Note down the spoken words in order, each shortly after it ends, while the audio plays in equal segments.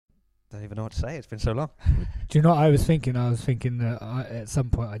Don't even know what to say. It's been so long. Do you know what I was thinking? I was thinking that at some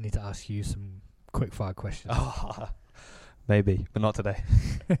point I need to ask you some quick fire questions. Oh, maybe, but not today.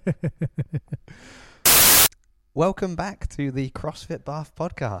 Welcome back to the CrossFit Bath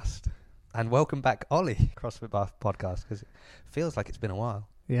podcast. And welcome back, Ollie, CrossFit Bath podcast, because it feels like it's been a while.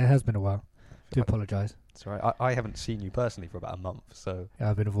 Yeah, it has been a while. Do apologise. That's all right. I haven't seen you personally for about a month, so... Yeah,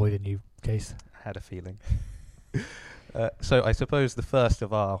 I've been avoiding you, Case. I had a feeling. So I suppose the first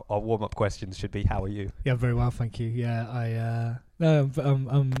of our warm-up questions should be, how are you? Yeah, I'm very well, thank you. Yeah,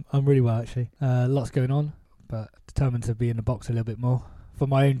 I'm really well, actually. Lots going on, but determined to be in the box a little bit more for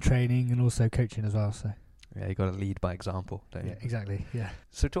my own training and also coaching as well, so... Yeah, you got to lead by example, don't you? Yeah, exactly. Yeah.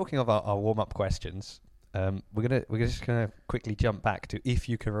 So talking of our warm-up questions, we're just gonna quickly jump back to, if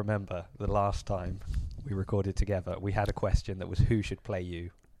you can remember the last time we recorded together, we had a question that was who should play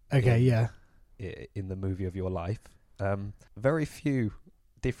you. Okay. In the movie of your life. Very few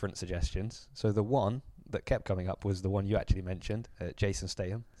different suggestions. So the one that kept coming up was the one you actually mentioned, Jason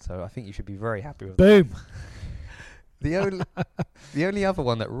Statham. So I think you should be very happy with that. Boom. The only other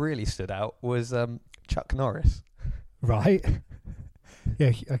one that really stood out was Chuck Norris. Right.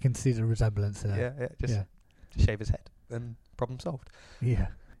 Yeah, I can see the resemblance there. Yeah, just shave his head and problem solved. Yeah.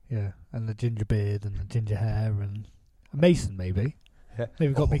 And the ginger beard and the ginger hair and Mason, maybe. Yeah.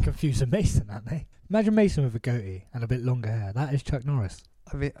 They've got me confused with Mason, haven't they? Imagine Mason with a goatee and a bit longer hair. That is Chuck Norris.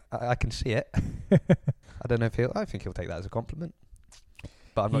 I mean, I can see it. I don't know if I think he'll take that as a compliment.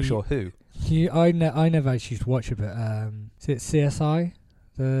 But I'm not sure who. I never actually used to watch it, but is it CSI?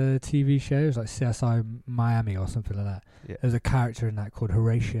 The TV show? It was like CSI Miami or something like that. Yeah. There's a character in that called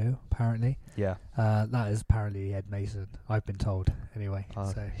Horatio, apparently. Yeah. That is apparently Ed Mason, I've been told, anyway.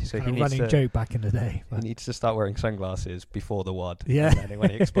 So kind he of running joke back in the day. He needs to start wearing sunglasses before the WOD. Yeah. And then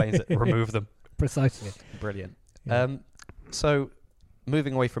when he explains it, remove them. Precisely. Brilliant. Yeah. So,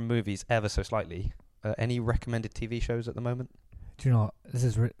 moving away from movies ever so slightly, any recommended TV shows at the moment? Do you know what? This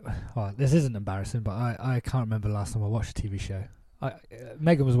is this isn't embarrassing, but I can't remember the last time I watched a TV show.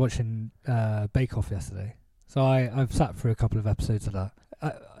 Megan was watching Bake Off yesterday, so I've sat through a couple of episodes of that.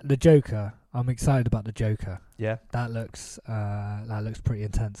 The Joker, I'm excited about The Joker. Yeah, that looks pretty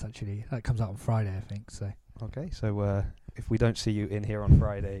intense actually. That comes out on Friday, I think. So okay, so if we don't see you in here on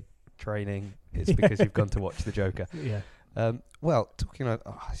Friday training, it's because you've gone to watch The Joker. Yeah. Well, talking about,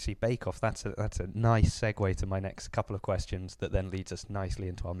 I see Bake Off. That's a nice segue to my next couple of questions that then leads us nicely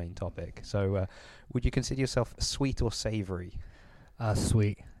into our main topic. So, would you consider yourself sweet or savoury?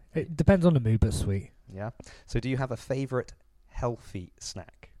 Sweet. It depends on the mood, but sweet. Yeah. So do you have a favourite healthy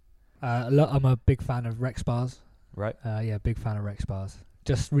snack? I'm a big fan of Rex bars. Right. Yeah, big fan of Rex bars.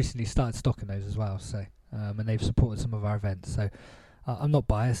 Just recently started stocking those as well. So, and they've supported some of our events. So, I'm not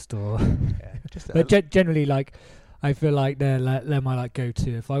biased or, but generally, like, I feel like they're my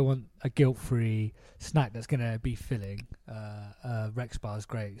go-to. If I want a guilt-free snack that's gonna be filling, Rex bar is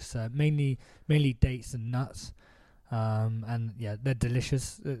great. So mainly dates and nuts. And yeah, they're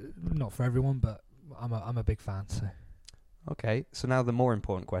delicious. Not for everyone, but I'm a big fan. So, okay. So now the more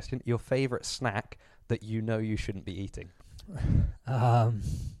important question: your favourite snack that you know you shouldn't be eating.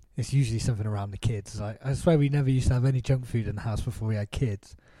 It's usually something around the kids. I swear we never used to have any junk food in the house before we had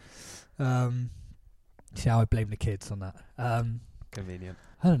kids. See how I blame the kids on that. Convenient.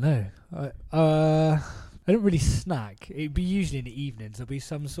 I don't know. I don't really snack. It'd be usually in the evenings. There'll be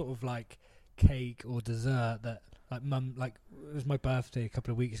some sort of like cake or dessert that. Like mum, like it was my birthday a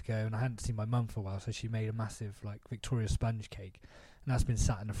couple of weeks ago, and I hadn't seen my mum for a while, so she made a massive like Victoria sponge cake, and that's been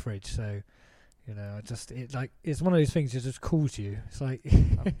sat in the fridge. So, you know, it's one of those things that just calls you. It's like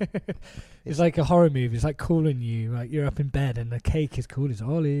it's like a horror movie. It's like calling you. Like you're up in bed, and the cake is calling. It's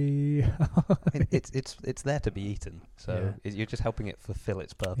Ollie. it's there to be eaten. So you're just helping it fulfill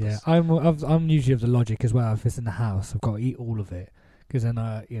its purpose. Yeah, I'm usually of the logic as well. If it's in the house, I've got to eat all of it. Because then,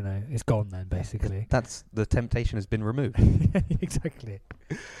 it's gone then, basically. That's the temptation has been removed. Exactly.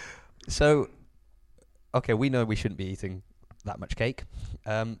 So, okay, we know we shouldn't be eating that much cake.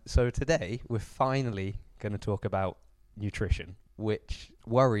 So today, we're finally going to talk about nutrition, which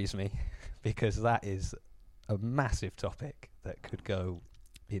worries me because that is a massive topic that could go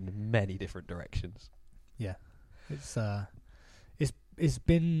in many different directions. Yeah. It's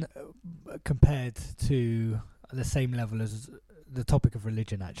been compared to the same level as the topic of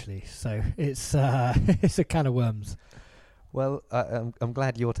religion, actually. So it's it's a can of worms. Well, I'm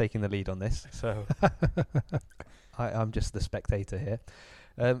glad you're taking the lead on this. So I'm just the spectator here.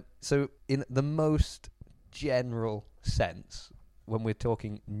 So in the most general sense, when we're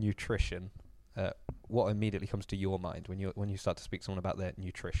talking nutrition, what immediately comes to your mind when you start to speak to someone about their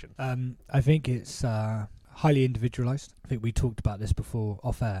nutrition? I think it's highly individualized. I think we talked about this before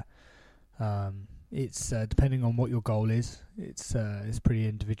off air. It's depending on what your goal is. It's pretty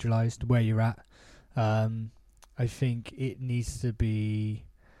individualized where you're at. I think it needs to be.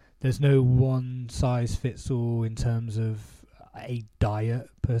 There's no one size fits all in terms of a diet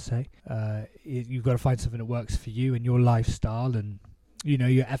per se. You've got to find something that works for you and your lifestyle, and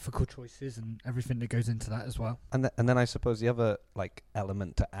your ethical choices and everything that goes into that as well. And then I suppose the other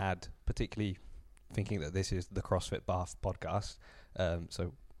element to add, particularly thinking that this is the CrossFit Bath podcast,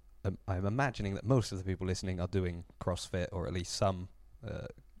 so I'm imagining that most of the people listening are doing CrossFit or at least some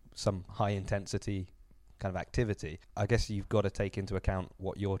high intensity kind of activity. I guess you've got to take into account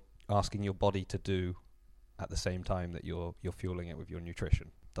what you're asking your body to do at the same time that you're fueling it with your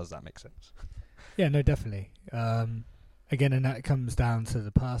nutrition. Does that make sense? Yeah, no, definitely. Again, and that comes down to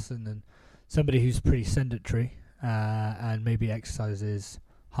the person, and somebody who's pretty sedentary and maybe exercises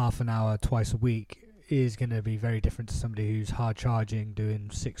half an hour twice a week is going to be very different to somebody who's hard charging, doing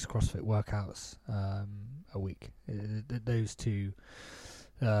 6 CrossFit workouts a week. Those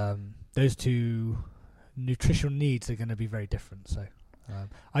two nutritional needs are going to be very different. So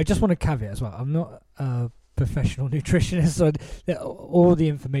I just want to caveat as well, I'm not a professional nutritionist, so all the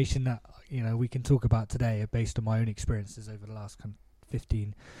information that we can talk about today are based on my own experiences over the last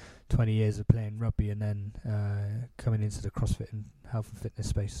 15-20 years of playing rugby and then coming into the CrossFit and health and fitness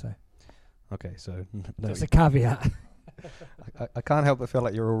space. So okay, so that's a caveat. I can't help but feel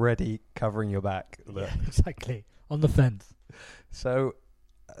like you're already covering your back. Yeah, exactly, on the fence. So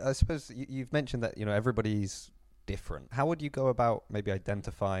I suppose you've mentioned that everybody's different. How would you go about maybe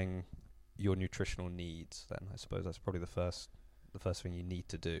identifying your nutritional needs then? I suppose that's probably the first thing you need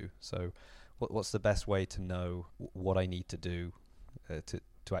to do. So what's the best way to know what I need to do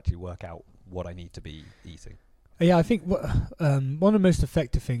to actually work out what I need to be eating? Yeah, I think one of the most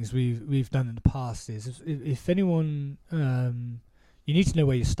effective things we've done in the past is if anyone, you need to know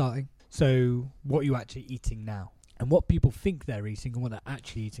where you're starting. So what you're actually eating now, and what people think they're eating and what they're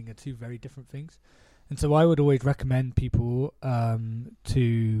actually eating are two very different things. And so I would always recommend people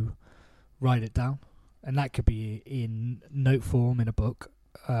to write it down, and that could be in note form in a book.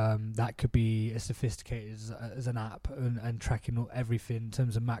 That could be as sophisticated as an app and tracking everything in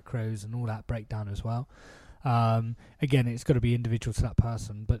terms of macros and all that breakdown as well. Again, it's got to be individual to that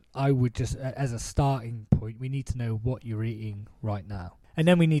person, but I would just, as a starting point, we need to know what you're eating right now. And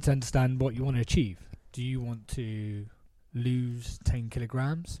then we need to understand what you want to achieve. Do you want to lose 10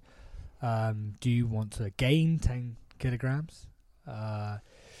 kilograms? Do you want to gain 10 kilograms? Are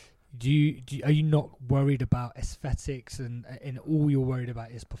you not worried about aesthetics and all you're worried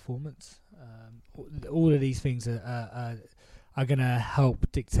about is performance? All of these things are going to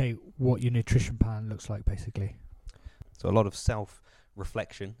help dictate what your nutrition plan looks like, basically. So a lot of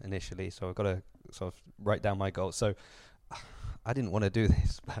self-reflection initially. So I've got to sort of write down my goals. So I didn't want to do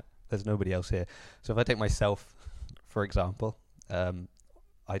this, but there's nobody else here. So if I take myself, for example,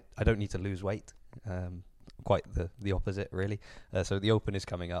 I don't need to lose weight. Quite the opposite, really. So the Open is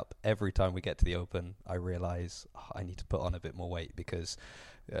coming up. Every time we get to the Open, I realise I need to put on a bit more weight because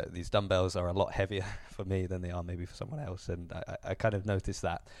these dumbbells are a lot heavier for me than they are maybe for someone else, and I kind of noticed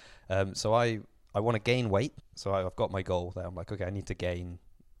that. So I want to gain weight. So I've got my goal there. I'm like, okay, I need to gain.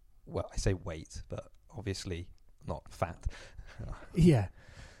 Well, I say weight, but obviously not fat. Yeah.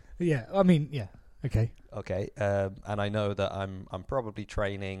 I mean, yeah. Okay. And I know that I'm probably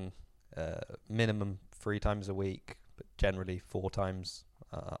training minimum 3 times a week, but generally 4 times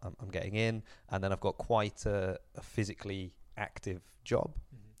I'm getting in, and then I've got quite a physically active job.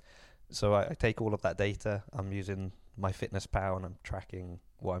 So I take all of that data, I'm using my Fitness Pal, and I'm tracking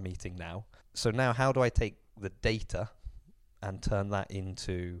what I'm eating now. So now how do I take the data and turn that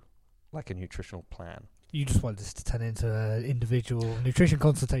into like a nutritional plan? You just wanted this to turn into an individual nutrition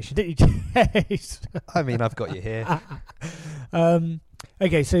consultation, didn't you? I mean, I've got you here.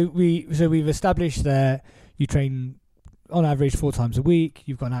 Okay, so we've established that you train on average 4 times a week.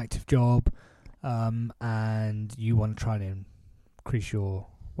 You've got an active job, and you want to try and increase your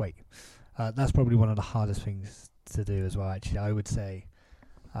weight. That's probably one of the hardest things to do as well. Actually, I would say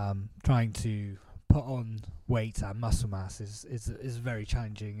trying to put on weight and muscle mass is very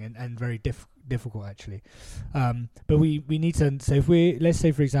challenging and very difficult actually. But we need to. So let's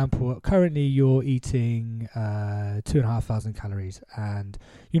say for example, currently you're eating 2,500 calories and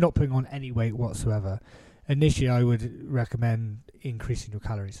you're not putting on any weight whatsoever. Initially, I would recommend increasing your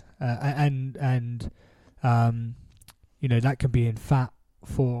calories, and that can be in fat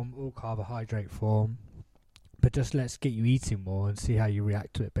form or carbohydrate form. But just let's get you eating more and see how you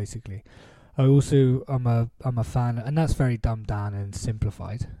react to it. Basically, I'm a fan, and that's very dumbed down and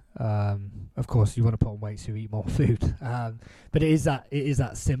simplified. Of course, you want to put on weight so you eat more food, but it is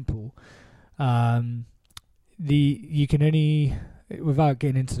that simple. You can only, without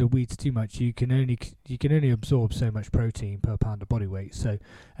getting into the weeds too much, you can only absorb so much protein per pound of body weight. So,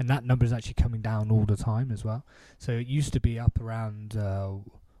 and that number is actually coming down all the time as well. So it used to be up around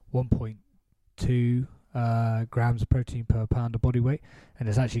 1.2 grams of protein per pound of body weight, and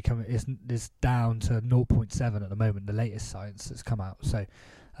it's actually coming. It's down to 0.7 at the moment. The latest science that's come out. So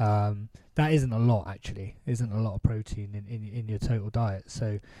that isn't a lot, actually. Isn't a lot of protein in your total diet.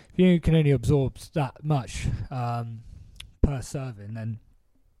 So if you can only absorb that much per serving, then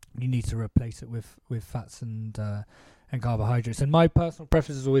you need to replace it with fats and carbohydrates. And my personal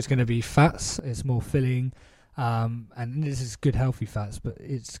preference is always going to be fats. It's more filling, and this is good healthy fats, but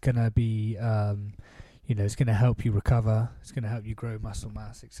it's going to be it's going to help you recover. It's going to help you grow muscle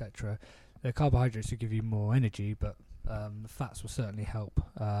mass, etc. The carbohydrates will give you more energy, but the fats will certainly help.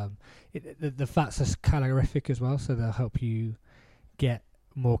 The fats are calorific as well, so they'll help you get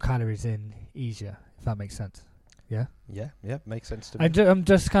more calories in easier, if that makes sense. Yeah, makes sense to me. I'm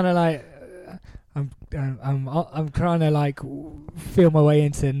just kind of like I'm trying to like feel my way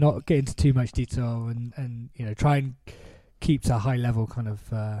into not get into too much detail and try and keep to a high level kind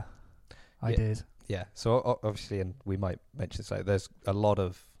of ideas. Yeah. So obviously, and we might mention this, like there's a lot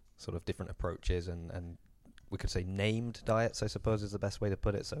of sort of different approaches and we could say named diets, I suppose, is the best way to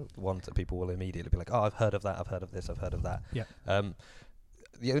put it. So ones that people will immediately be like, oh, I've heard of that, I've heard of this, I've heard of that. Yeah.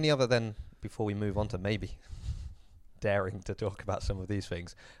 The only other then, before we move on to maybe daring to talk about some of these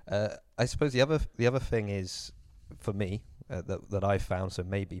things, I suppose the other thing is, for me, that I've found, so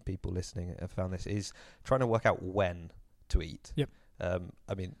maybe people listening have found this, is trying to work out when to eat. Yep.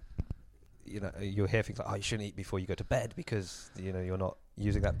 I mean, you'll hear things like, oh, you shouldn't eat before you go to bed because, you're not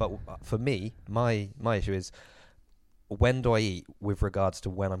using that. But for me, my issue is, when do I eat with regards to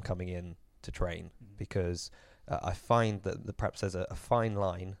when I'm coming in to train? Because I find that perhaps there's a fine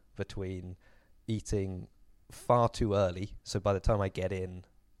line between eating far too early, so by the time I get in,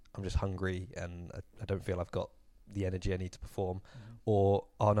 I'm just hungry and I don't feel I've got the energy I need to perform, or,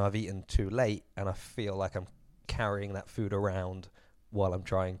 oh no, I've eaten too late and I feel like I'm carrying that food around while I'm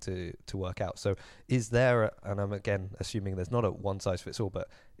trying to work out. So is there, and I'm again assuming there's not a one size fits all, but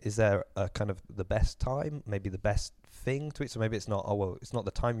is there a kind of the best time, maybe the best thing to eat? So maybe it's not, it's not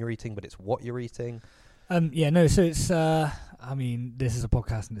the time you're eating, but it's what you're eating. So it's, this is a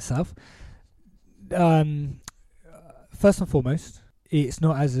podcast in itself. First and foremost, it's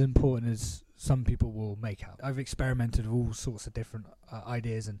not as important as some people will make out. I've experimented with all sorts of different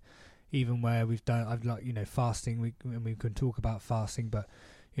ideas, and even where fasting, we can talk about fasting, but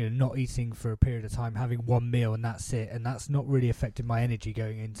not eating for a period of time, having one meal and that's it, and that's not really affecting my energy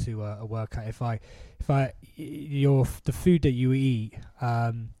going into a workout. The food that you eat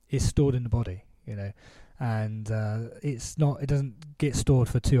is stored in the body, and it doesn't get stored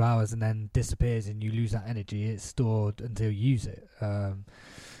for 2 hours and then disappears and you lose that energy. It's stored until you use it.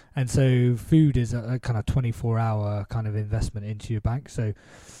 And so food is a kind of 24-hour kind of investment into your bank. So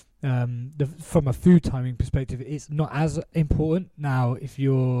from a food timing perspective, it's not as important. Now, if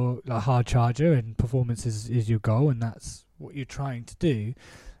you're a hard charger and performance is your goal and that's what you're trying to do,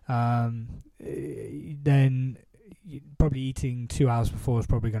 then probably eating 2 hours before is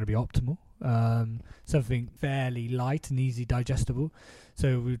probably going to be optimal. Something fairly light and easy digestible.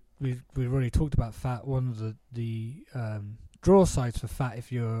 So we've already talked about fat. One of the draw sides for fat,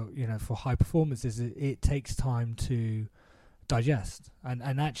 if you're for high performance, is it takes time to digest,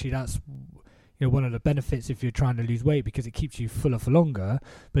 and actually that's one of the benefits if you're trying to lose weight, because it keeps you fuller for longer.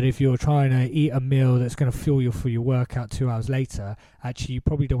 But if you're trying to eat a meal that's going to fuel you for your workout 2 hours later, actually you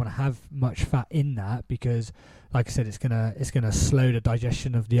probably don't want to have much fat in that, because like I said, it's gonna slow the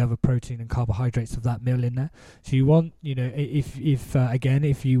digestion of the other protein and carbohydrates of that meal in there. So you want,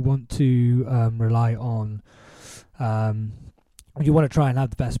 if you want to rely on you want to try and have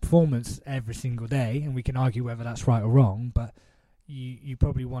the best performance every single day, and we can argue whether that's right or wrong, but you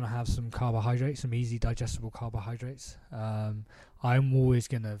probably want to have some carbohydrates, some easy digestible carbohydrates. I'm always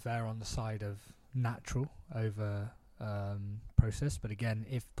going to veer on the side of natural over processed, but again,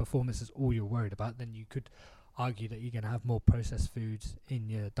 if performance is all you're worried about, then you could argue that you're going to have more processed foods in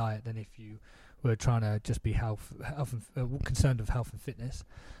your diet than if you were trying to just be concerned with health and fitness.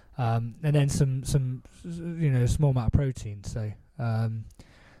 And then some small amount of protein. So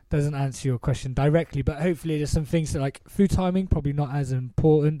doesn't answer your question directly, but hopefully there's some things that, like food timing, probably not as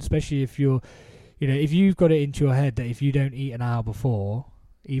important, especially if you're, if you've got it into your head that if you don't eat an hour before,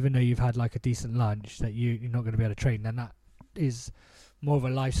 even though you've had like a decent lunch, that you're not going to be able to train, then that is more of a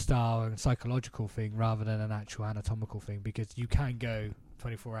lifestyle and psychological thing rather than an actual anatomical thing, because you can go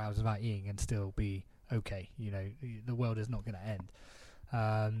 24 hours without eating and still be okay. The world is not going to end.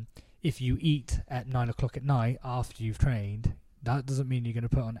 if you eat at 9 o'clock at night after you've trained, that doesn't mean you're going to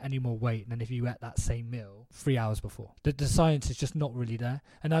put on any more weight than if you ate that same meal 3 hours before. The science is just not really there,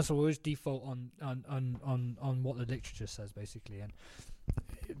 and that's always default on what the literature says, basically. And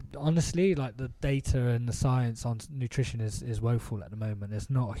honestly, like, the data and the science on nutrition is woeful at the moment. There's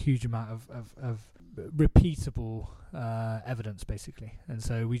not a huge amount of repeatable evidence, basically, and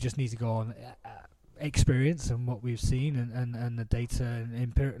so we just need to go on experience and what we've seen and the data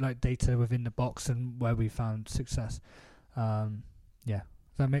and like data within the box and where we found success. Does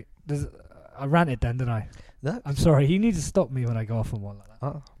that make? I ranted then, didn't I? No, I'm sorry. You need to stop me when I go off on one like that.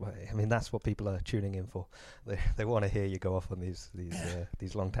 Oh, well, I mean, that's what people are tuning in for. They want to hear you go off on these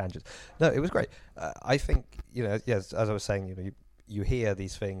long tangents. No, it was great. I think, yes, as I was saying, you hear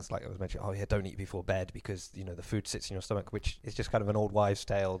these things, like I was mentioning, oh yeah, don't eat before bed because the food sits in your stomach, which is just kind of an old wives'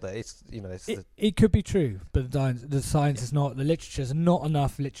 tale. That it could be true, but the science is not. The literature's not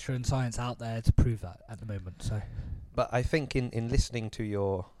enough literature and science out there to prove that at the moment. So, but I think in listening to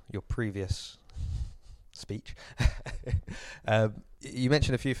your previous speech, you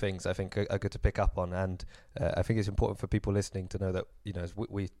mentioned a few things I think are good to pick up on, and I think it's important for people listening to know that as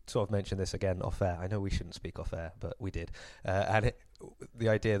we sort of mentioned this again off air. I know we shouldn't speak off air, but we did, and the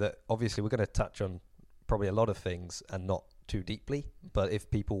idea that obviously we're going to touch on probably a lot of things and not too deeply, but if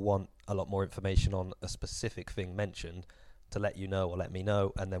people want a lot more information on a specific thing mentioned, to let you know or let me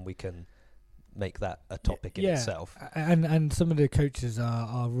know, and then we can make that a topic in itself. And some of the coaches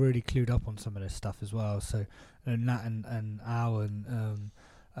are really clued up on some of this stuff as well. So Nat and Al and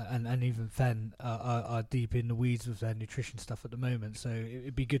even Fen are deep in the weeds with their nutrition stuff at the moment. So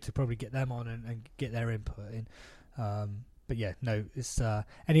it'd be good to probably get them on and get their input in. But yeah, no, it's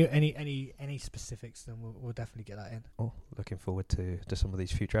any specifics, then we'll definitely get that in. Oh, looking forward to some of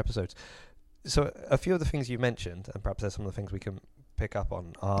these future episodes. So a few of the things you mentioned, and perhaps there's some of the things we can pick up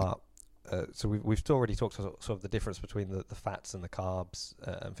on, are so we've already talked sort of the difference between the fats and the carbs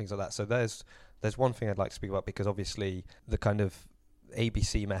and things like that. So there's one thing I'd like to speak about, because obviously the kind of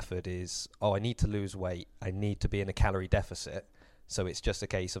ABC method is, I need to lose weight, I need to be in a calorie deficit, so it's just a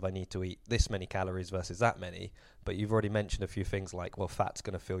case of I need to eat this many calories versus that many. But you've already mentioned a few things like, well, fat's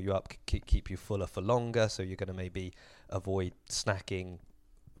going to fill you up, keep you fuller for longer, so you're going to maybe avoid snacking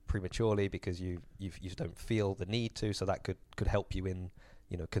prematurely because you don't feel the need to, so that could help you in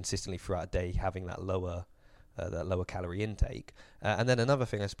consistently throughout a day having that lower calorie intake. And then another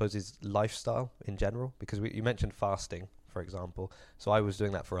thing I suppose is lifestyle in general, because you mentioned fasting, for example. So I was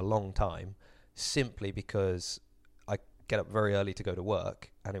doing that for a long time simply because I get up very early to go to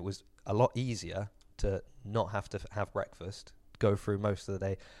work, and it was a lot easier to not have to have breakfast, go through most of the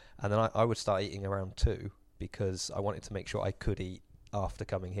day, and then I would start eating around 2 because I wanted to make sure I could eat after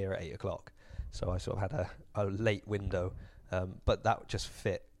coming here at 8 o'clock. So I sort of had a late window. But that just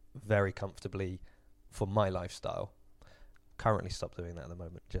fit very comfortably for my lifestyle. Currently stopped doing that at the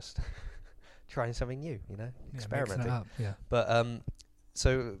moment, just trying something new, experimenting. Up, yeah. But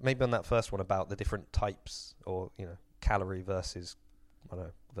so maybe on that first one about the different types, or calorie versus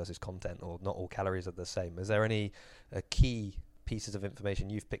content, or not all calories are the same. Is there any key pieces of information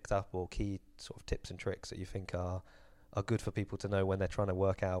you've picked up, or key sort of tips and tricks that you think are good for people to know when they're trying to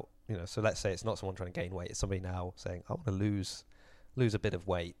work out, so let's say it's not someone trying to gain weight, it's somebody now saying, I want to lose a bit of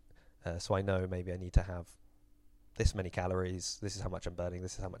weight, so I know maybe I need to have this many calories, this is how much I'm burning,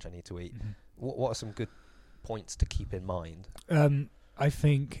 this is how much I need to eat. Mm-hmm. What are some good points to keep in mind? I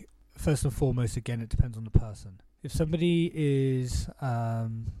think, first and foremost, again, it depends on the person. If somebody is,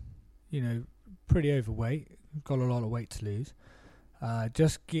 pretty overweight, got a lot of weight to lose,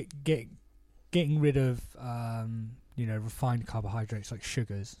 just getting rid of refined carbohydrates like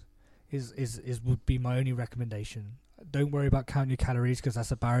sugars would be my only recommendation. Don't worry about counting your calories, because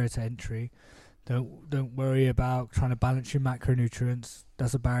that's a barrier to entry. Don't worry about trying to balance your macronutrients.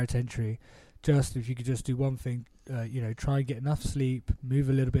 That's a barrier to entry. Just if you could just do one thing, try and get enough sleep, move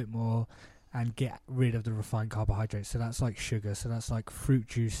a little bit more, and get rid of the refined carbohydrates. So that's like sugar. So that's like fruit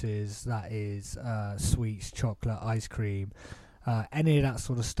juices. That is sweets, chocolate, ice cream. Any of that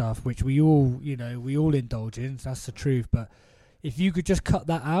sort of stuff, which we all indulge in. That's the truth. But if you could just cut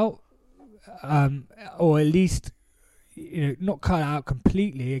that out, or at least, not cut it out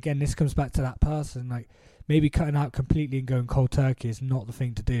completely. Again, this comes back to that person. Like, maybe cutting out completely and going cold turkey is not the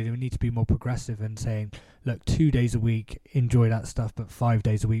thing to do. We need to be more progressive and saying, look, 2 days a week, enjoy that stuff, but 5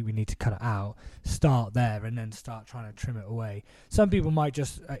 days a week, we need to cut it out. Start there and then start trying to trim it away. Some people might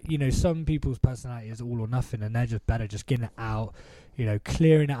just, some people's personality is all or nothing, and they're just better just getting it out,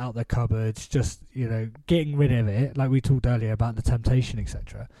 clearing it out their cupboards, just, getting rid of it, like we talked earlier about the temptation,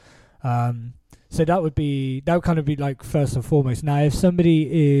 etc. So that would kind of be like first and foremost. Now, if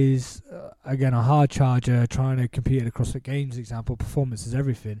somebody is again a hard charger trying to compete at the CrossFit Games example, performance is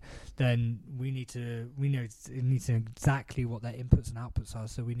everything, then we know exactly what their inputs and outputs are.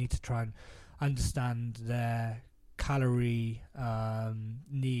 So we need to try and understand their calorie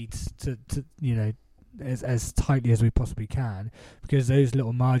needs to as tightly as we possibly can, because those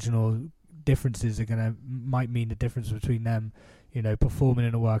little marginal differences might mean the difference between them performing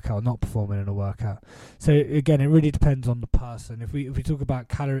in a workout or not performing in a workout. So again, it really depends on the person. If we talk about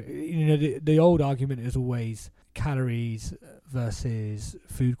calorie, the old argument is always calories versus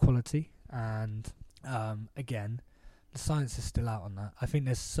food quality, and again, the science is still out on that. I think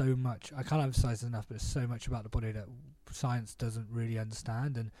there's so much, I can't emphasize enough, but there's so much about the body that science doesn't really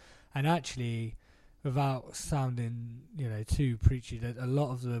understand, and actually, without sounding too preachy, that a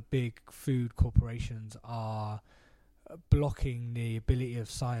lot of the big food corporations are blocking the ability of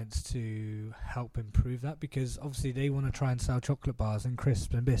science to help improve that, because obviously they want to try and sell chocolate bars and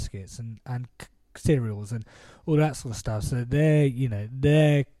crisps and biscuits and cereals and all that sort of stuff. So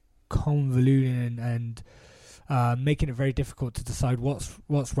they're convoluting and making it very difficult to decide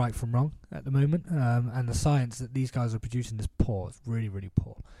what's right from wrong at the moment. And the science that these guys are producing is poor. It's really, really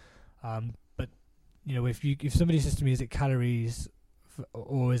poor. But if somebody says to me, is it calories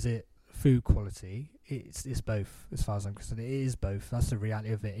or is it food quality? It's both, as far as I'm concerned. It is both. That's the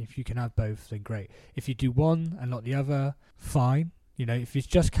reality of it. If you can have both, then great. If you do one and not the other, fine. If it's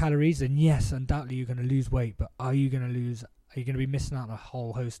just calories, then yes, undoubtedly you're going to lose weight. But are you going to be missing out on a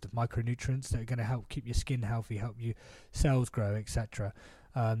whole host of micronutrients that are going to help keep your skin healthy, help your cells grow, etc.?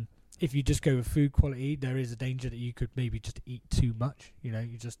 If you just go with food quality, there is a danger that you could maybe just eat too much.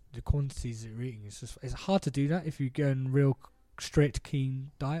 The quantities that you're eating, it's hard to do that if you go in real strict keen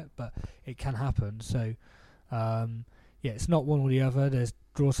diet, but it can happen. So it's not one or the other. There's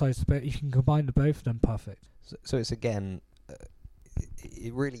draw sides to both. You can combine the both, then perfect. So it's again,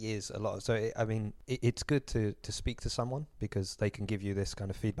 it really is a lot. So it's good to speak to someone, because they can give you this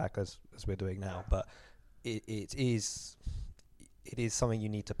kind of feedback as we're doing now. But it is something you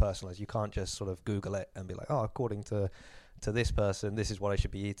need to personalize. You can't just sort of Google it and be like, oh, according to this person, this is what I should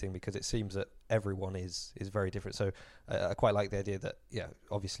be eating, because it seems that everyone is very different. So I quite like the idea that,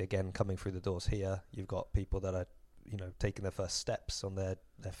 obviously, again, coming through the doors here, you've got people that are, taking their first steps on their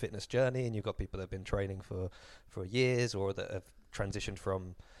fitness journey, and you've got people that have been training for years, or that have transitioned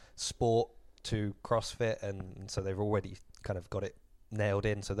from sport to CrossFit, and so they've already kind of got it nailed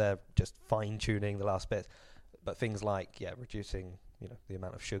in, so they're just fine-tuning the last bit. But things like, reducing, the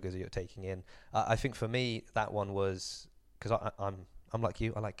amount of sugars that you're taking in. I think for me, that one was, because I'm like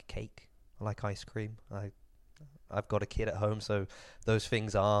you, I like cake, I like ice cream. I've got a kid at home, so those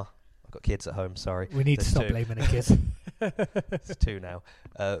things are, I've got kids at home, sorry. We need to stop blaming the kids. It's 2 now.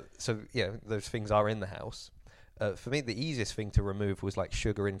 So, those things are in the house. For me, the easiest thing to remove was like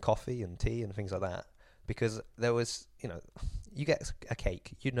sugar in coffee and tea and things like that, because there was, you get a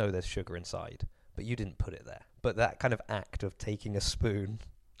cake, there's sugar inside, but you didn't put it there. But that kind of act of taking a spoon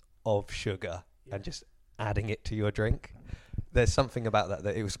of sugar and just adding it to your drink, there's something about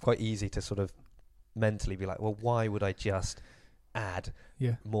that it was quite easy to sort of mentally be like, well, why would I just add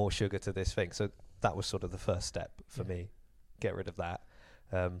more sugar to this thing? So that was sort of the first step for me. Get rid of that,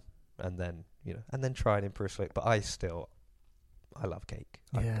 and then try and improve sleep. But I love cake.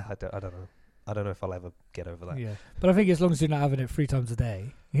 I don't know. I don't know if I'll ever get over that. Yeah, but I think as long as you're not having it 3 times a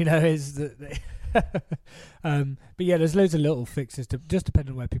day, is but there's loads of little fixes to just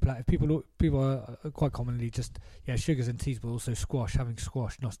depending on where people are. If people are quite commonly just sugars and teas, but also having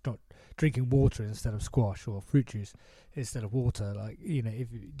squash, not drinking water instead of squash, or fruit juice instead of water. Like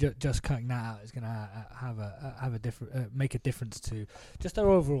if you just cutting that out is going to have a different make a difference to just our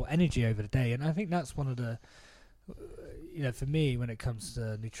overall energy over the day. And I think that's one of the for me, when it comes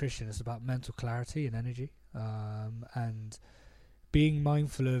to nutrition, it's about mental clarity and energy, and being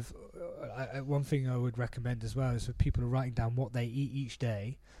mindful of one thing I would recommend as well is for people writing down what they eat each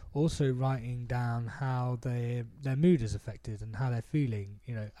day, also writing down how their mood is affected and how they're feeling.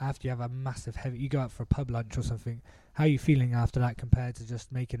 After you have a massive heavy, you go out for a pub lunch or something, how are you feeling after that compared to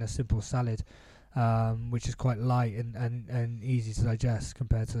just making a simple salad, which is quite light and easy to digest,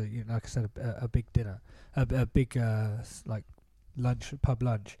 compared to like I said, a big dinner, a big like pub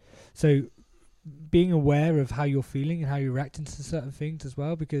lunch. So being aware of how you're feeling and how you're reacting to certain things as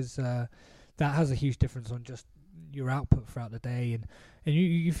well, because that has a huge difference on just your output throughout the day. And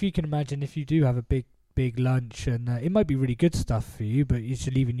you, if you can imagine, if you do have a big big lunch, and it might be really good stuff for you, but it's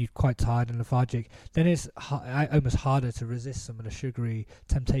leaving you quite tired and lethargic, then it's almost harder to resist some of the sugary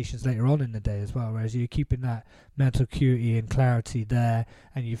temptations later on in the day as well. Whereas you're keeping that mental acuity and clarity there,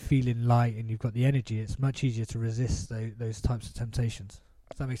 and you're feeling light and you've got the energy, it's much easier to resist those types of temptations.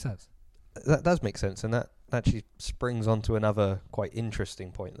 Does that make sense? That does make sense, and that actually springs onto another quite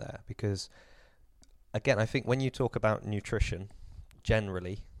interesting point there, because again, I think when you talk about nutrition,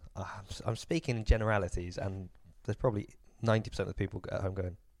 generally, I'm speaking in generalities, and there's probably 90% of the people at home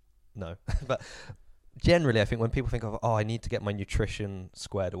going, no. But generally, I think when people think of, I need to get my nutrition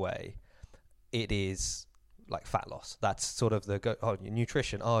squared away, it is like fat loss. That's sort of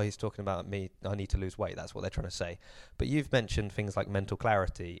nutrition. He's talking about me. I need to lose weight. That's what they're trying to say. But you've mentioned things like mental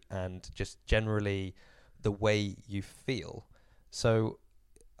clarity and just generally the way you feel. So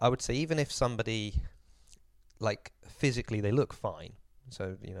I would say even if somebody, like physically, they look fine.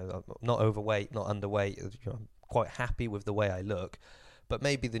 So, I'm not overweight, not underweight. I'm quite happy with the way I look. But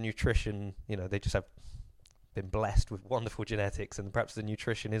maybe the nutrition, they just have been blessed with wonderful genetics, and perhaps the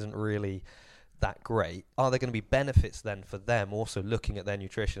nutrition isn't really that great. Are there going to be benefits then for them also looking at their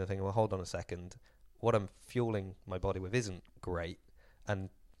nutrition and thinking, well, hold on a second, what I'm fueling my body with isn't great? And,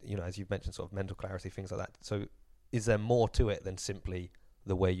 as you've mentioned, sort of mental clarity, things like that. So is there more to it than simply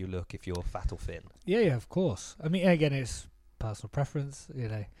the way you look if you're fat or thin? Yeah, of course. I mean, again, it's personal preference,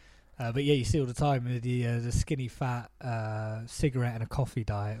 but yeah, you see all the time the skinny fat cigarette and a coffee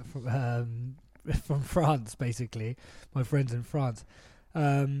diet from France, basically. My friends in France.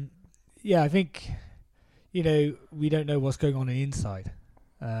 I think we don't know what's going on the inside.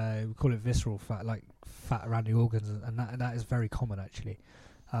 We call it visceral fat, like fat around the organs, and that is very common actually.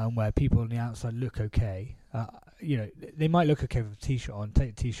 Where people on the outside look okay. They might look okay with a t-shirt on.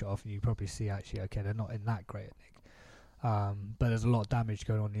 Take the t-shirt off, and you probably see actually, okay, they're not in that great nick. But there's a lot of damage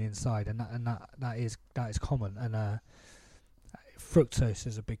going on the inside, and that is common. And fructose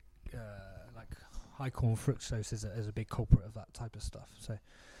is a big, like high corn fructose is a big culprit of that type of stuff.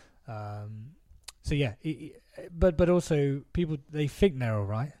 But also people, they think they're all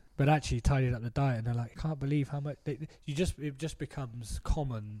right, but actually tidied up the diet, and they're like, I can't believe how much it just becomes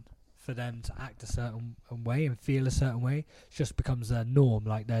common for them to act a certain way and feel a certain way. It just becomes their norm,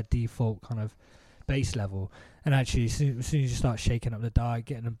 like their default kind of base level. And actually, as soon as you start shaking up the diet,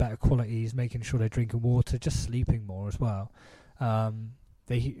 getting them better qualities, making sure they're drinking water, just sleeping more as well,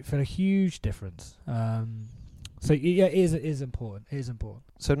 they feel a huge difference. So yeah, it is important. It is important.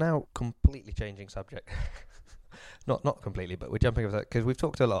 So now, completely changing subject. not completely, but we're jumping over that because we've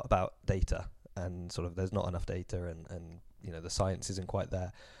talked a lot about data and sort of there's not enough data and the science isn't quite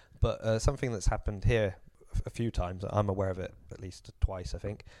there. But something that's happened here a few times, I'm aware of it at least twice, I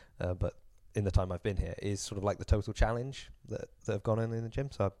think, but in the time I've been here, is sort of like the total challenge that have gone on in the gym.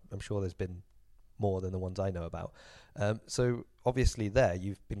 So I'm sure there's been more than the ones I know about. So obviously there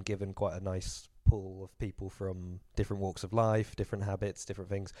you've been given quite a nice pool of people from different walks of life, different habits, different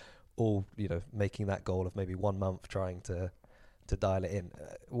things, all making that goal of maybe 1 month trying to dial it in.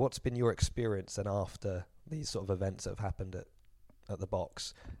 What's been your experience then after these sort of events that have happened at the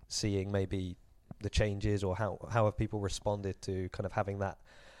box, seeing maybe the changes, or how have people responded to kind of having that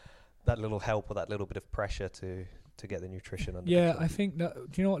little help or that little bit of pressure to get the nutrition under control? I think that,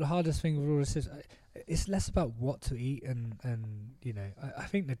 do you know what the hardest thing with all this is? It's less about what to eat and I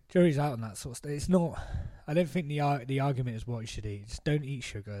think the jury's out on that sort of stuff. It's not, I don't think the argument is what you should eat. Just don't eat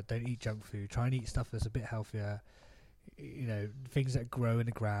sugar, don't eat junk food, try and eat stuff that's a bit healthier, things that grow in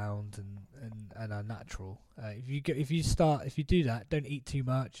the ground and are natural. If you do that, don't eat too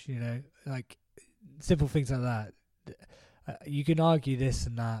much, like simple things like that. You can argue this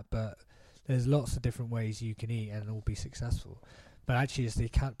and that, but there's lots of different ways you can eat and all be successful. But actually, it's the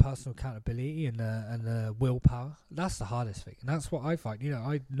personal accountability and the willpower. That's the hardest thing, and that's what I find.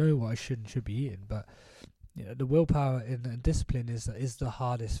 I know what I should be eating, but the willpower and discipline is the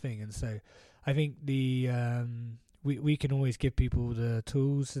hardest thing. And so, I think we can always give people the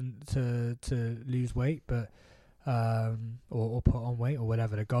tools and to lose weight, but or put on weight or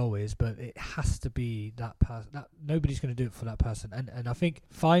whatever the goal is, but it has to be that person. That nobody's going to do it for that person, and I think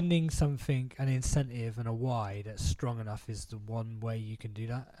finding something, an incentive and a why that's strong enough is the one way you can do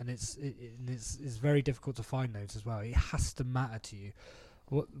that, and it's very difficult to find those as well. It has to matter to you.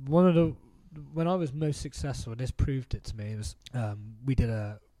 When I was most successful, and this proved it to me, it was we did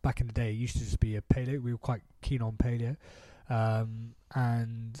back in the day, it used to just be a paleo. We were quite keen on paleo,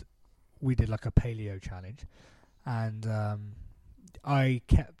 and we did like a paleo challenge. And I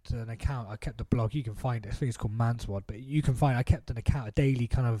kept an account. I kept a blog. You can find it. I think it's called Manswad, but you can find. I kept an account, a daily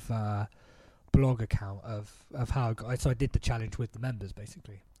kind of blog account of how I got. So I did the challenge with the members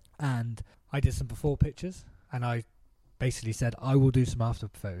basically, and I did some before pictures, and I basically said I will do some after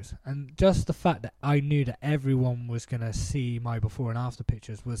photos. And just the fact that I knew that everyone was going to see my before and after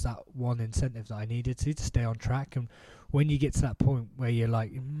pictures was that one incentive that I needed to stay on track. And when you get to that point where you're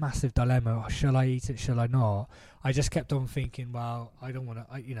like massive dilemma, shall I eat it, shall I not, I just kept on thinking, well, I don't want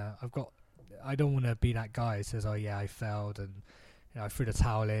to, I don't want to be that guy who says, oh yeah, I failed and I threw the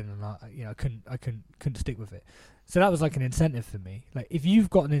towel in and I couldn't stick with it. So that was like an incentive for me. Like if you've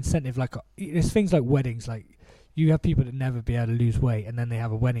got an incentive, like there's things like weddings, like you have people that never be able to lose weight, and then they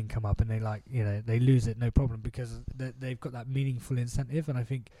have a wedding come up and they they lose it no problem because they've got that meaningful incentive. And I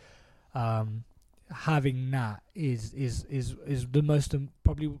think having that is the most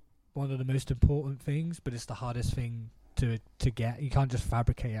probably one of the most important things, but it's the hardest thing to get. You can't just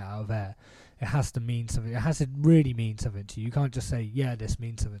fabricate it out of air. It has to mean something. It has to really mean something to you. You can't just say, yeah, this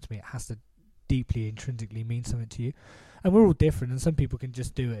means something to me. It has to deeply intrinsically mean something to you. And we're all different, and some people can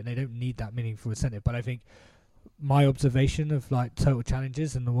just do it and they don't need that meaningful incentive. But I think my observation of like total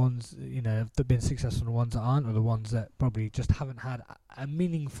challenges and the ones that have been successful and the ones that aren't, or the ones that probably just haven't had a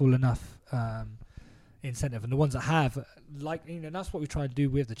meaningful enough incentive, and the ones that have, like, that's what we try to do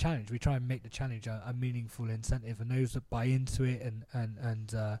with the challenge. We try and make the challenge a meaningful incentive, and those that buy into it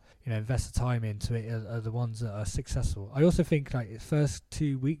and invest the time into it are the ones that are successful. I also think like the first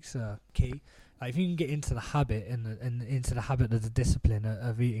 2 weeks are key. Like if you can get into the habit and into the habit of the discipline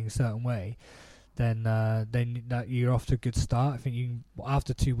of eating a certain way, then that you're off to a good start. I think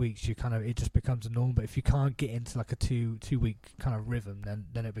after 2 weeks it just becomes a norm. But if you can't get into like a two week kind of rhythm,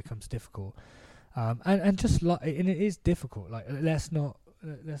 then it becomes difficult. And just like, and it is difficult. Like let's not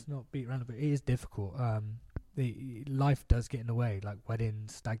beat around it, but it is difficult. The life does get in the way, like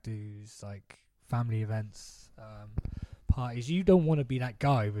weddings, stag do's, like family events, parties. You don't want to be that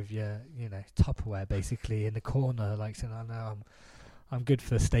guy with your Tupperware basically in the corner, like saying, "Oh no, I'm good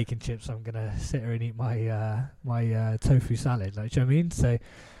for steak and chips. I'm gonna sit here and eat my my tofu salad." Like, do you know what I mean? So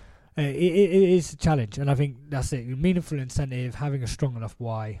it is a challenge, and I think that's it. Meaningful incentive, having a strong enough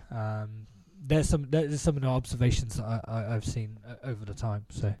why. There's some of the observations that I've seen over the time.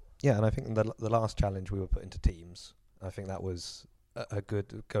 So yeah, and I think the last challenge we were put into teams. I think that was a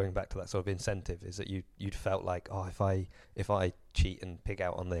good, going back to that sort of incentive, is that you'd felt like, oh, if I cheat and pig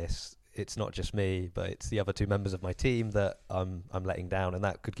out on this, it's not just me, but it's the other two members of my team that I'm letting down, and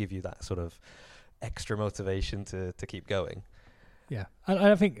that could give you that sort of extra motivation to keep going. Yeah, and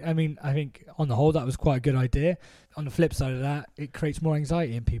I think on the whole that was quite a good idea. On the flip side of that, it creates more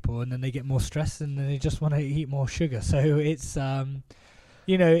anxiety in people, and then they get more stressed, and then they just want to eat more sugar. So it's and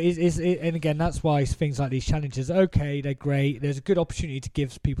again, that's why things like these challenges, okay, they're great. There's a good opportunity to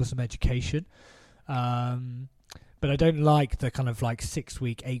give people some education. But I don't like the kind of like 6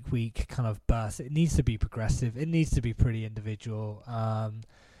 week, 8 week kind of burst. It needs to be progressive. It needs to be pretty individual. And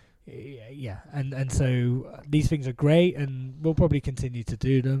so these things are great, and we'll probably continue to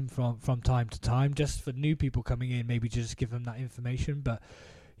do them from time to time, just for new people coming in. Maybe just give them that information. But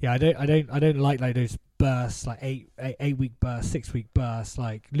yeah, I don't like those bursts, like 8 week bursts, 6 week bursts,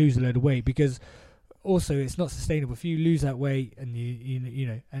 like lose a load of weight, because also it's not sustainable. If you lose that weight and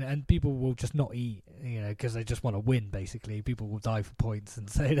and people will just not eat, because they just want to win. Basically, people will die for points, and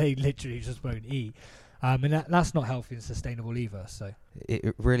so they literally just won't eat. And that's not healthy and sustainable either. So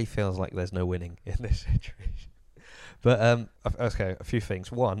it really feels like there's no winning in this situation. But okay, a few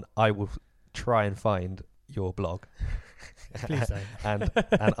things. One, I will try and find your blog. Please don't.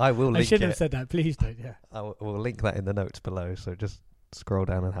 and I will link it. I shouldn't have said that. Please don't. Yeah. We'll link that in the notes below. So just scroll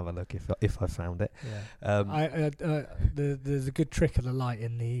down and have a look if I found it. Yeah. There's a good trick of the light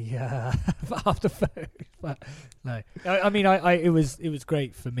in the after photos, but no. It was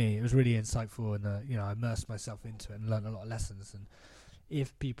great for me. It was really insightful, and I immersed myself into it and learned a lot of lessons. And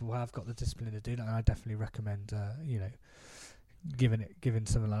if people have got the discipline to do that, I definitely recommend giving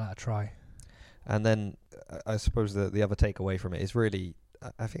something like that a try. And then I suppose the other takeaway from it is really,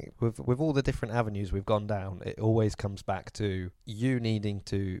 I think with all the different avenues we've gone down, it always comes back to you needing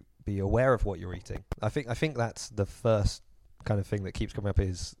to be aware of what you're eating. I think that's the first kind of thing that keeps coming up,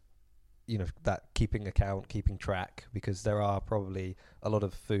 is that keeping account, keeping track, because there are probably a lot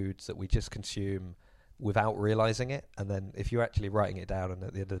of foods that we just consume without realizing it, and then if you're actually writing it down and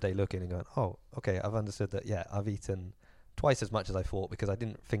at the end of the day looking and going, oh, okay, I've understood that, yeah, I've eaten twice as much as I thought, because I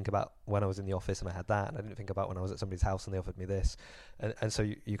didn't think about when I was in the office and I had that, and I didn't think about when I was at somebody's house and they offered me this, and so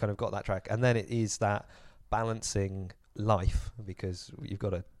you kind of got that track. And then it is that balancing life, because you've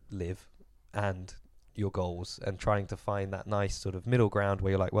got to live, and your goals, and trying to find that nice sort of middle ground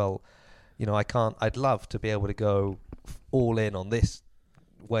where you're like, well, I'd love to be able to go all in on this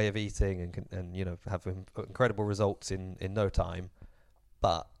way of eating and have incredible results in no time,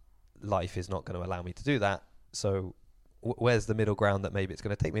 but life is not going to allow me to do that. So where's the middle ground that maybe it's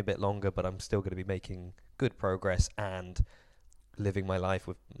going to take me a bit longer, but I'm still going to be making good progress and living my life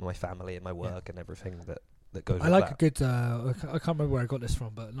with my family and my work and everything that goes with that. I like a good, I can't remember where I got this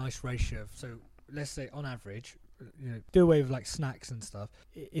from, but a nice ratio. So let's say on average, do away with like snacks and stuff.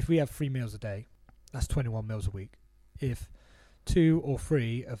 If we have 3 meals a day, that's 21 meals a week. If 2 or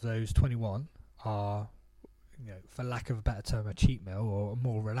 3 of those 21 are, for lack of a better term, a cheat meal or a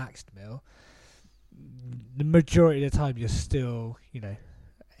more relaxed meal, the majority of the time you're still,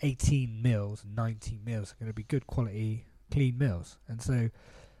 18 meals, 19 meals are going to be good quality, clean meals. And so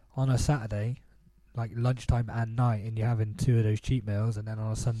on a Saturday, like lunchtime and night, and you're having 2 of those cheat meals, and then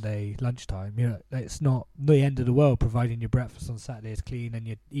on a Sunday lunchtime, it's not the end of the world providing your breakfast on Saturday is clean and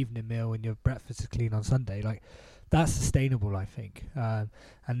your evening meal and your breakfast is clean on Sunday. Like, that's sustainable, I think. And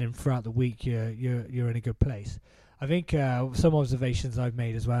then throughout the week, you're in a good place. I think some observations I've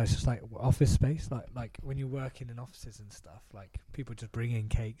made as well is just like office space, like when you're working in offices and stuff, like people just bring in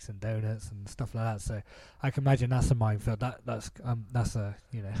cakes and donuts and stuff like that. So I can imagine that's a minefield. That's a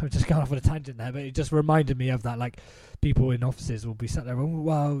I'm just going off on a tangent there, but it just reminded me of that. Like people in offices will be sat there,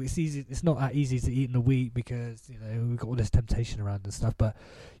 it's easy. It's not that easy to eat in the week because we've got all this temptation around and stuff. But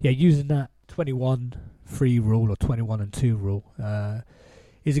yeah, using that 21-3 rule or 21-2 rule.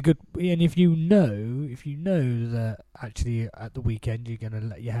 Is a good, and if you know that actually at the weekend you're going to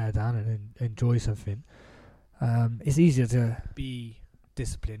let your hair down and enjoy something, it's easier to be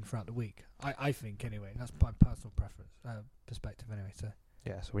disciplined throughout the week. I think anyway. That's my personal preference, perspective anyway. So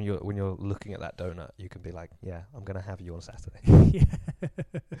yeah. So when you're looking at that donut, you can be like, yeah, I'm going to have you on Saturday. Yeah.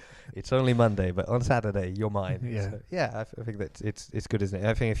 It's only Monday, but on Saturday you're mine. Yeah. So, yeah. I think that it's good, isn't it?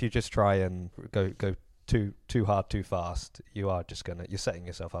 I think if you just try and go too hard, too fast, you're setting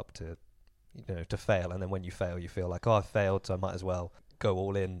yourself up to fail. And then when you fail, you feel like, I failed, so I might as well go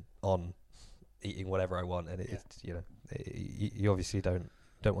all in on eating whatever I want. And you obviously don't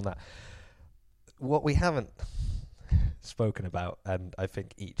want that. What we haven't spoken about, and I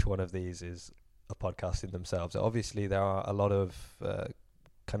think each one of these is a podcast in themselves. Obviously, there are a lot of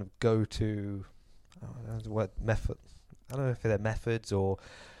kind of go-to method. I don't know if they're methods or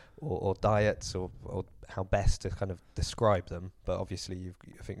diets or how best to kind of describe them, but obviously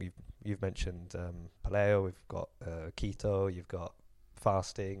I think you've mentioned paleo, we've got keto, you've got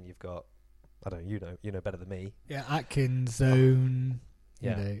fasting, you've got you know better than me. Yeah, Atkins Zone,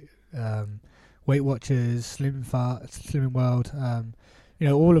 Weight Watchers, Slimming World.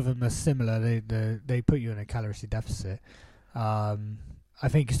 All of them are similar. They put you in a calorie deficit. I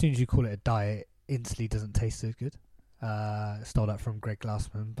think as soon as you call it a diet, instantly doesn't taste so good. Stole that from Greg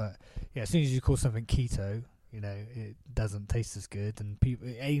Glassman, but yeah, as soon as you call something keto, it doesn't taste as good, and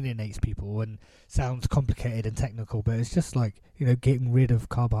it alienates people and sounds complicated and technical, but it's just like getting rid of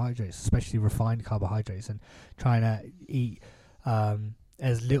carbohydrates, especially refined carbohydrates, and trying to eat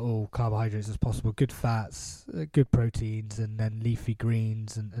as little carbohydrates as possible, good fats, good proteins, and then leafy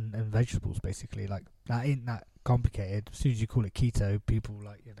greens and vegetables. Basically, like that ain't that complicated. As soon as you call it keto, people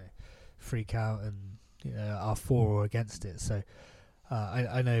freak out and are for or against it. So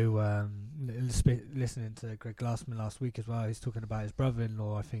I know listening to Greg Glassman last week as well, he's talking about his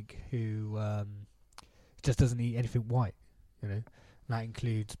brother-in-law, I think, who just doesn't eat anything white. And that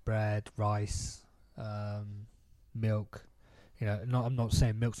includes bread, rice, milk. I'm not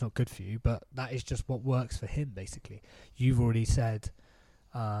saying milk's not good for you, but that is just what works for him. Basically, you've already said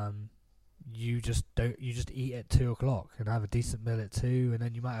you just eat at 2:00 and have a decent meal at 2, and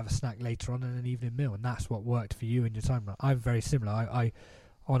then you might have a snack later on and an evening meal, and that's what worked for you in your time. I'm very similar. I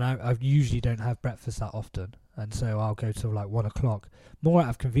usually don't have breakfast that often, and so I'll go till like 1:00, more out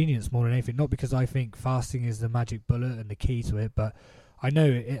of convenience more than anything, not because I think fasting is the magic bullet and the key to it, but I know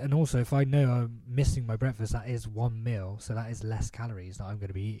it, and also if I know I'm missing my breakfast, that is one meal, so that is less calories that I'm going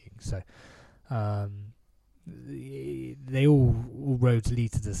to be eating. So they all roads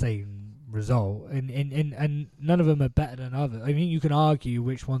lead to the same result, and none of them are better than others. I mean, you can argue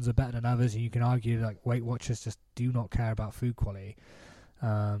which ones are better than others, and you can argue like Weight Watchers just do not care about food quality.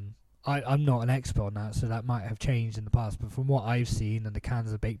 I'm not an expert on that, so that might have changed in the past, but from what I've seen, and the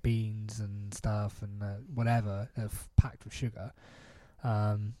cans of baked beans and stuff and whatever packed with sugar,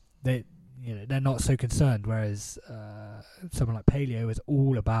 they're not so concerned, whereas someone like paleo is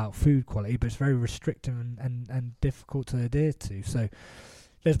all about food quality, but it's very restrictive and difficult to adhere to. So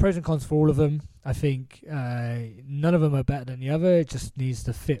there's pros and cons for all of them. I think none of them are better than the other. It just needs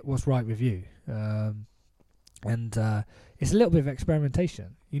to fit what's right with you. And it's a little bit of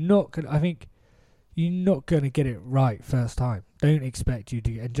experimentation. You're not going to get it right first time. don't expect you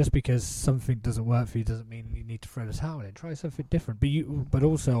to, and just because something doesn't work for you doesn't mean you need to throw the towel in. Try something different. But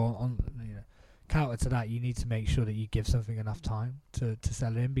also on counter to that, you need to make sure that you give something enough time to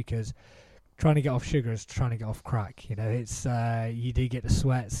settle in, because trying to get off sugar is trying to get off crack. It's you do get the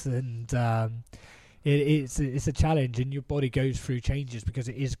sweats, and it's a challenge, and your body goes through changes because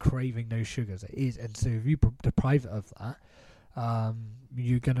it is craving those sugars. It is, and so if you deprive it of that,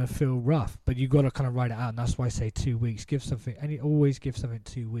 you're gonna feel rough. But you got to kind of write it out, and that's why I say 2 weeks. Give something, and always give something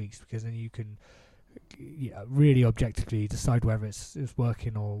 2 weeks, because then you can really objectively decide whether it's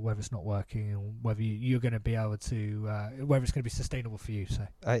working or whether it's not working, or whether you're going to be able to whether it's going to be sustainable for you. So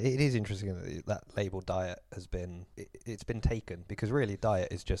it is interesting that label diet has been it's been taken, because really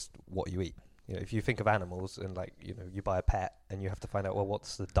diet is just what you eat. If you think of animals and you buy a pet and you have to find out, well,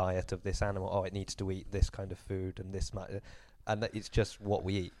 what's the diet of this animal? Oh, it needs to eat this kind of food and this and it's just what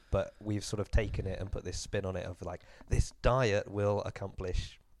we eat. But we've sort of taken it and put this spin on it of this diet will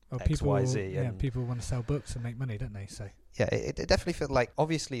accomplish X, Y, Z. Yeah, people want to sell books and make money, don't they? So yeah, it definitely feels like,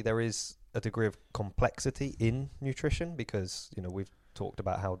 obviously there is a degree of complexity in nutrition, because we've talked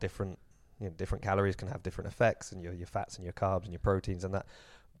about how different calories can have different effects, and your fats and your carbs and your proteins and that.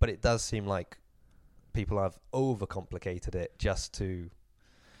 But it does seem like people have overcomplicated it just to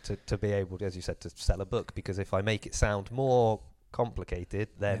be able to, as you said, to sell a book. Because if I make it sound more complicated,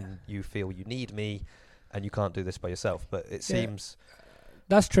 then you feel you need me and you can't do this by yourself. But it seems...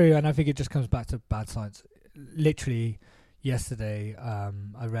 That's true, and I think it just comes back to bad science. Literally yesterday,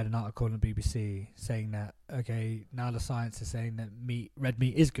 I read an article on the BBC saying that, okay, now the science is saying that red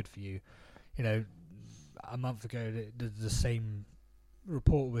meat is good for you. A month ago, the same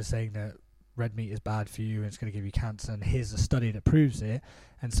report was saying that red meat is bad for you and it's going to give you cancer, and here's a study that proves it.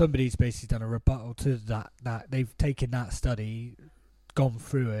 And somebody's basically done a rebuttal to that they've taken that study, gone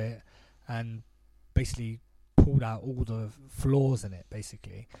through it, and basically pulled out all the flaws in it,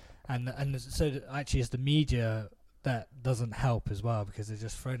 basically. And so actually it's the media that doesn't help as well, because they're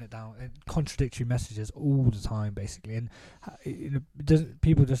just throwing it down in contradictory messages all the time, basically. And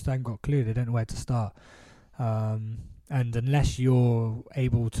people just haven't got a clue. They don't know where to start. And unless you're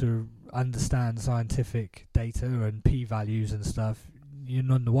able to understand scientific data and p-values and stuff, you're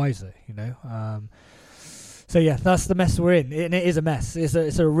none the wiser, So yeah, that's the mess we're in, and it is a mess.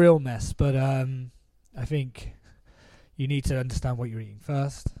 It's a real mess. But I think you need to understand what you're eating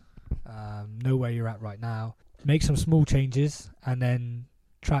first, know where you're at right now, make some small changes, and then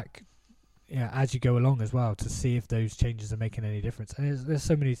track as you go along as well, to see if those changes are making any difference. And there's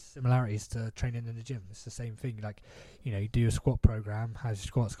so many similarities to training in the gym. It's the same thing. You do a squat program. Has your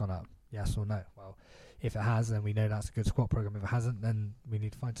squats gone up? Yes or no? Well, if it has, then we know that's a good squat program. If it hasn't, then we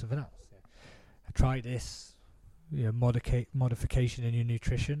need to find something else. Try this, modification in your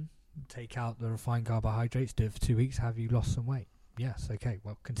nutrition. Take out the refined carbohydrates. Do it for 2 weeks. Have you lost some weight? Yes. Okay.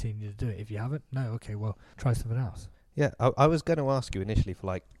 Well, continue to do it. If you haven't, no. Okay. Well, try something else. Yeah, I was going to ask you initially,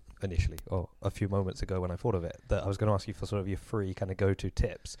 or a few moments ago when I thought of it, that I was going to ask you for sort of your free kind of go-to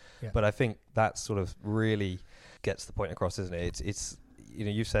tips. Yeah. But I think that sort of really gets the point across, isn't it? It's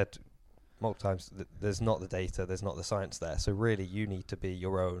you've said multiple times that there's not the data, there's not the science there. So really you need to be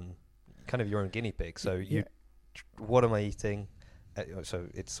your own guinea pig. So what am I eating? So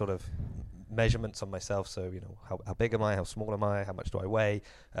it's sort of measurements on myself. So, how big am I? How small am I? How much do I weigh?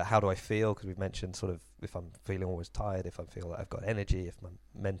 How do I feel? Because we've mentioned sort of if I'm feeling always tired, if I feel that I've got energy, if I'm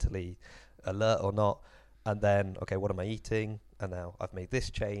mentally alert or not. And then, okay, what am I eating? And now I've made this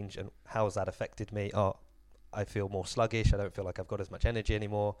change, and how has that affected me? Oh, I feel more sluggish. I don't feel like I've got as much energy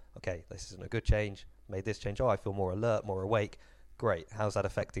anymore. Okay, this isn't a good change. Made this change. Oh, I feel more alert, more awake. Great. How's that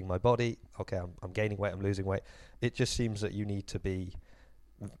affecting my body? Okay, I'm gaining weight, I'm losing weight. It just seems that you need to be,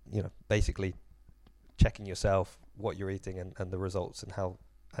 basically checking yourself, what you're eating and the results, and how,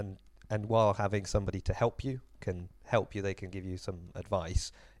 and while having somebody to help you, they can give you some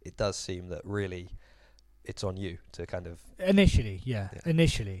advice. It does seem that really it's on you to kind of... Initially.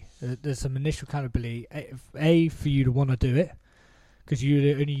 There's some initial accountability, for you to want to do it, because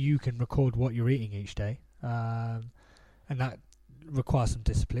only you can record what you're eating each day. And that requires some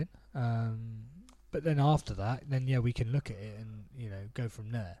discipline. But then after that, we can look at it and go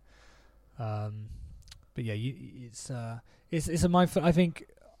from there. But yeah, it's a mindful. I think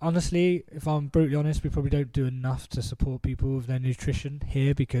honestly, if I'm brutally honest, we probably don't do enough to support people with their nutrition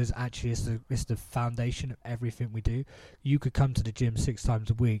here, because actually it's the foundation of everything we do. You could come to the gym 6 times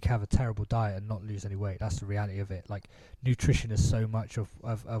a week, have a terrible diet, and not lose any weight. That's the reality of it. Like, nutrition is so much of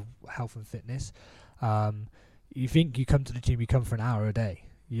health and fitness. You think you come to the gym, you come for an hour a day.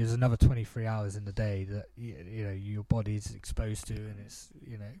 There's another 23 hours in the day that your body's exposed to, and it's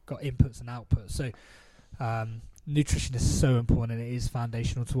got inputs and outputs. So nutrition is so important, and it is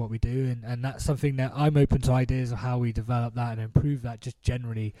foundational to what we do, and that's something that I'm open to ideas of how we develop that and improve that just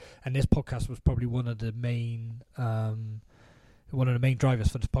generally. And this podcast was probably one of the main drivers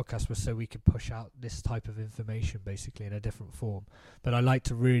for this podcast, was so we could push out this type of information basically in a different form. But I like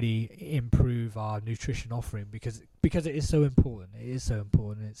to really improve our nutrition offering because it is so important. It is so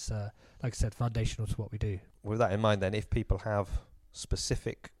important. It's like I said, foundational to what we do. With that in mind, then, if people have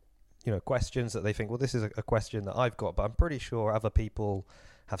specific questions that they think, well, this is a question that I've got, but I'm pretty sure other people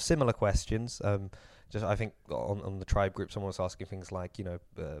have similar questions. Just I think on the tribe group, someone was asking things like,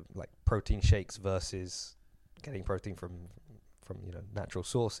 like protein shakes versus getting protein from natural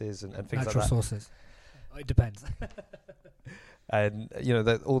sources and things like that. Natural sources. It depends. And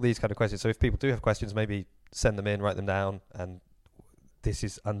all these kind of questions. So if people do have questions, maybe send them in, write them down. And this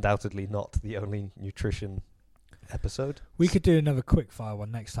is undoubtedly not the only nutrition episode. We could do another quick fire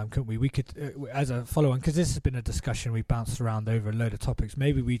one next time, couldn't we? We could, as a follow-on, because this has been a discussion we bounced around over a load of topics.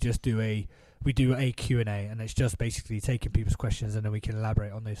 Maybe we just do a Q&A, and it's just basically taking people's questions, and then we can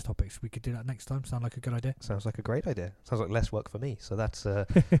elaborate on those topics. We could do that next time. Sound like a good idea? Sounds like a great idea. Sounds like less work for me. So that's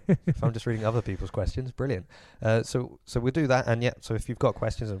if I'm just reading other people's questions, brilliant. So we'll do that, and so if you've got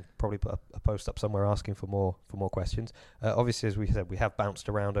questions, I'll probably put a post up somewhere asking for more questions. Obviously, as we said, we have bounced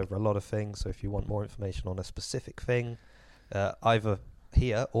around over a lot of things. So if you want more information on a specific thing, either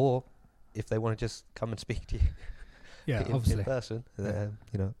here or if they want to just come and speak to you. Yeah, in obviously. person.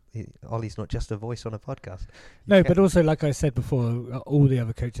 Ollie's not just a voice on a podcast. No, but also, like I said before, all the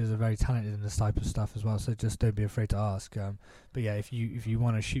other coaches are very talented in this type of stuff as well. So just don't be afraid to ask. But yeah, if you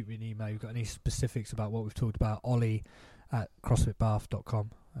want to shoot me an email, you've got any specifics about what we've talked about, Ollie at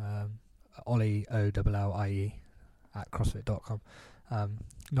CrossFitBath.com. Ollie OLLIE at CrossFit.com.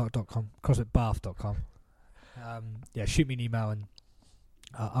 Not .com, CrossFitBath.com. Shoot me an email and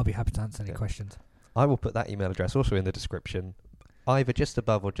I'll be happy to answer any questions. I will put that email address also in the description, either just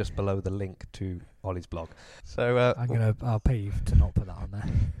above or just below the link to Ollie's blog. So I'll pay you to not put that on there.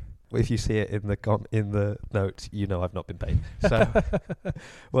 If you see it in the notes, I've not been paid. So,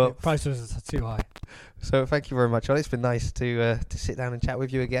 well, prices are too high. So thank you very much, Ollie. It's been nice to sit down and chat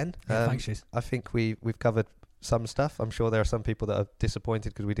with you again. Thanks, Shiz. I think we've covered some stuff. I'm sure there are some people that are disappointed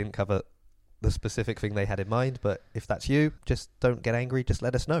because we didn't cover the specific thing they had in mind, but if that's you, just don't get angry, just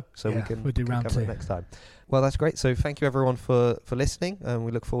let us know so we'll do round two next time. Well, that's great. So thank you everyone for listening, and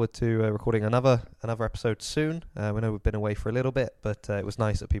we look forward to recording another episode soon. We know we've been away for a little bit, but it was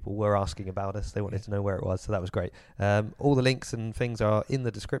nice that people were asking about us. They wanted to know where it was, so that was great. All the links and things are in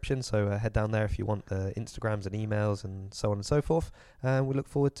the description, so head down there if you want Instagrams and emails and so on and so forth. And we look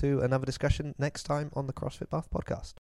forward to another discussion next time on the CrossFit Bath podcast.